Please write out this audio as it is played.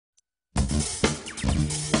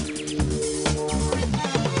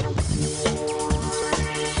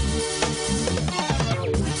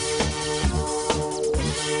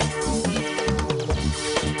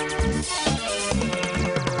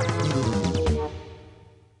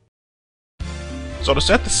So to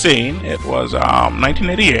set the scene, it was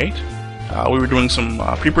 1988. We were doing some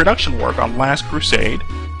pre-production work on Last Crusade,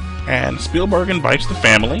 and Spielberg invites the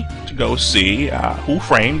family to go see Who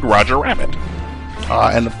Framed Roger Rabbit.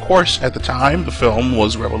 And of course, at the time, the film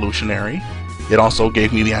was revolutionary. It also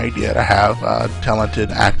gave me the idea to have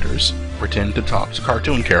talented actors pretend to talk to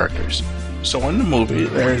cartoon characters. So in the movie,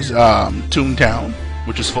 there's Toontown,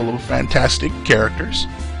 which is full of fantastic characters.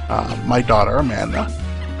 My daughter, Amanda,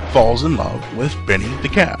 falls in love with Benny the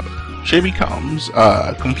Cab. She becomes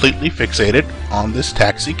completely fixated on this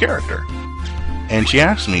taxi character. And she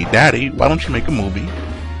asks me, "Daddy, why don't you make a movie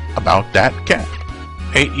about that cat?"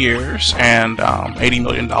 8 years and $80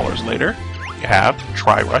 million later, you have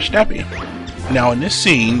Tryrush Deppy. Now in this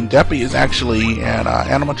scene, Deppy is actually an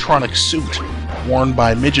animatronic suit worn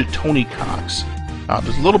by midget Tony Cox.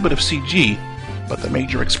 There's a little bit of CG, but the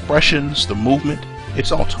major expressions, the movement,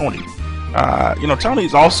 it's all Tony.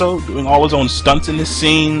 Tony's also doing all his own stunts in this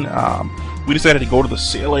scene. We decided to go to the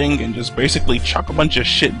ceiling and just basically chuck a bunch of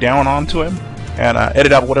shit down onto him and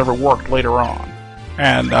edit out whatever worked later on.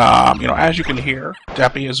 And, as you can hear,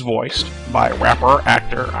 Deppy is voiced by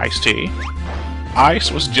rapper-actor Ice-T.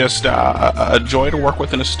 Ice was just a joy to work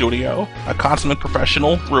with in a studio, a consummate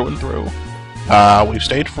professional through and through. We've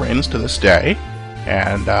stayed friends to this day,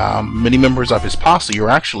 and many members of his posse are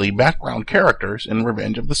actually background characters in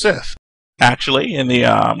Revenge of the Sith. Actually, in the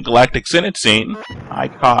Galactic Senate scene, I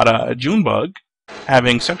caught Junebug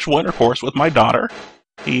having sexual intercourse with my daughter.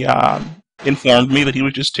 He informed me that he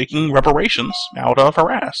was just taking reparations out of her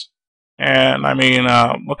ass. And, I mean,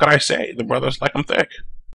 what could I say? The brothers like 'em thick.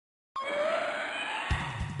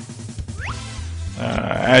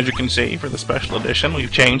 As you can see, for the special edition,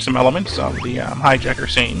 we've changed some elements of the hijacker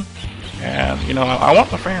scene. And, I want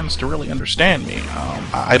the fans to really understand me.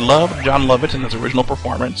 I love John Lovett in his original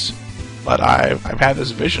performance, but I've had this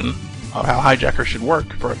vision of how hijacker should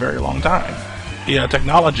work for a very long time. The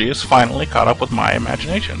technology has finally caught up with my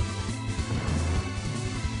imagination.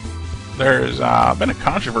 There's been a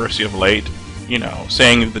controversy of late,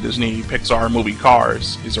 saying that the Disney Pixar movie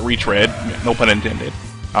Cars is a retread, no pun intended,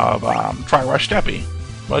 of Tryrush Deppy.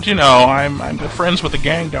 But I'm good friends with the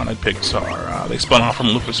gang down at Pixar. They spun off from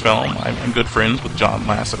Lucasfilm. I'm good friends with John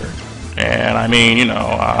Lasseter. And I mean,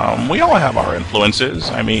 we all have our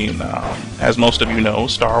influences. I mean, as most of you know,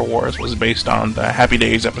 Star Wars was based on the Happy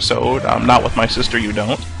Days episode, Not With My Sister You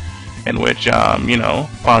Don't, in which,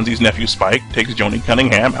 Fonzie's nephew Spike takes Joni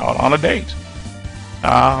Cunningham out on a date.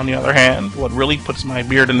 On the other hand, what really puts my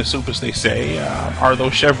beard in the soup, as they say, are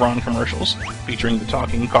those Chevron commercials featuring the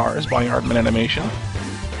talking cars by Aardman Animation.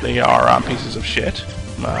 They are pieces of shit,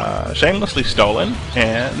 shamelessly stolen,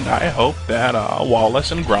 and I hope that Wallace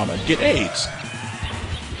and Gromit get AIDS.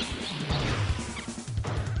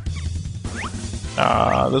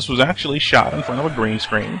 This was actually shot in front of a green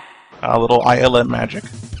screen, a little ILM magic.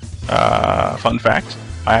 Fun fact,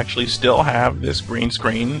 I actually still have this green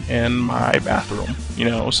screen in my bathroom.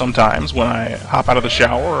 Sometimes when I hop out of the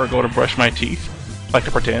shower or go to brush my teeth, I like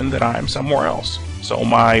to pretend that I'm somewhere else. So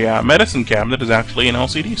my medicine cabinet is actually an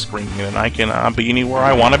LCD screen, and I can be anywhere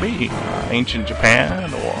I want to be. Ancient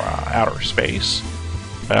Japan or outer space.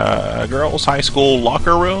 A girls' high school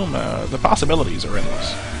locker room. The possibilities are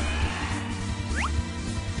endless.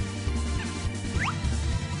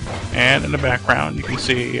 And in the background, you can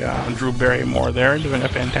see Drew Barrymore there doing a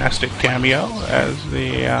fantastic cameo as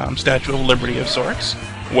the Statue of Liberty of sorts.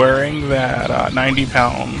 Wearing that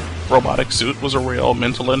 90-pound robotic suit was a real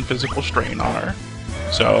mental and physical strain on her.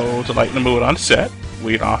 So, to lighten the mood on set,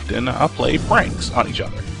 we'd often play pranks on each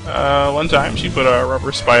other. One time, she put a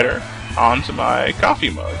rubber spider onto my coffee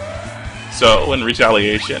mug. So, in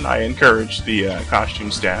retaliation, I encouraged the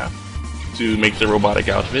costume staff to make the robotic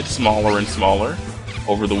outfit smaller and smaller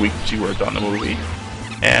over the week she worked on the movie,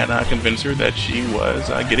 and convinced her that she was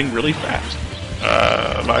getting really fat.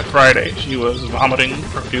 By Friday, she was vomiting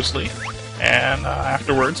profusely, and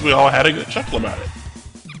afterwards we all had a good chuckle about it.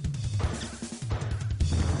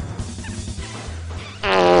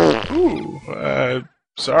 Ooh,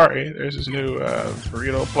 sorry, there's this new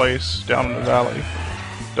burrito place down in the valley.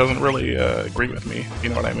 Doesn't really agree with me, if you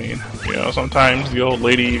know what I mean. Sometimes the old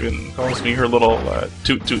lady even calls me her little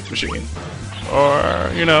toot-toot machine. Or,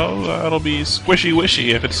 it'll be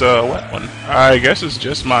squishy-wishy if it's a wet one. I guess it's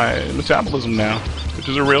just my metabolism now, which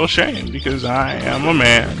is a real shame, because I am a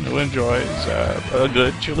man who enjoys a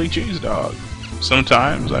good chili cheese dog.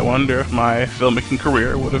 Sometimes I wonder if my filmmaking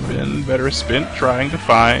career would have been better spent trying to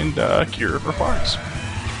find a cure for farts.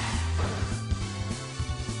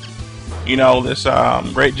 This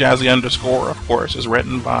great jazzy underscore, of course, is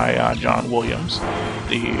written by John Williams.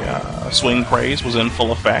 The swing craze was in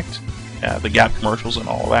full effect. the Gap commercials and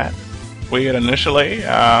all that. We had initially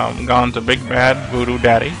gone to Big Bad Voodoo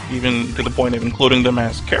Daddy, even to the point of including them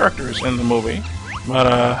as characters in the movie.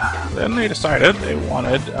 But then they decided they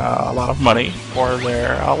wanted a lot of money for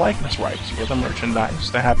their likeness rights for the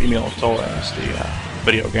merchandise, the Happy Meal toys, the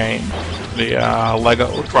video game, the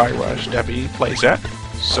Lego Tryrush Deppy playset.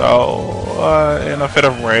 So, in a fit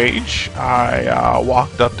of rage, I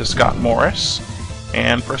walked up to Scott Morris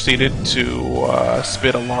and proceeded to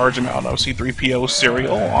spit a large amount of C-3PO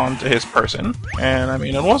cereal onto his person. And I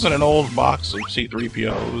mean, it wasn't an old box of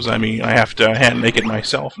C-3POs. I mean, I have to hand make it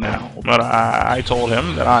myself now. But I told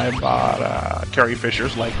him that I bought Carrie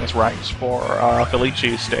Fisher's likeness rights for a Philly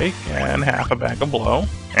cheesesteak and half a bag of blow.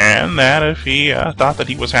 And that if he thought that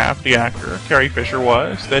he was half the actor Carrie Fisher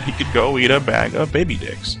was, that he could go eat a bag of baby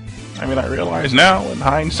dicks. I mean, I realize now, in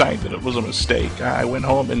hindsight, that it was a mistake. I went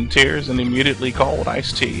home in tears and immediately called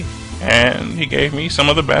Ice-T, and he gave me some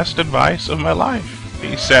of the best advice of my life.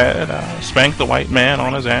 He said, spank the white man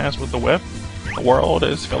on his ass with the whip. The world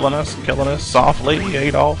is killing us softly.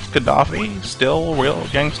 Adolf Gaddafi, still real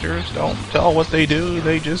gangsters don't tell what they do,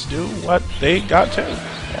 they just do what they got to.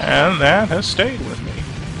 And that has stayed with me.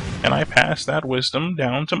 And I pass that wisdom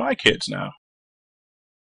down to my kids now.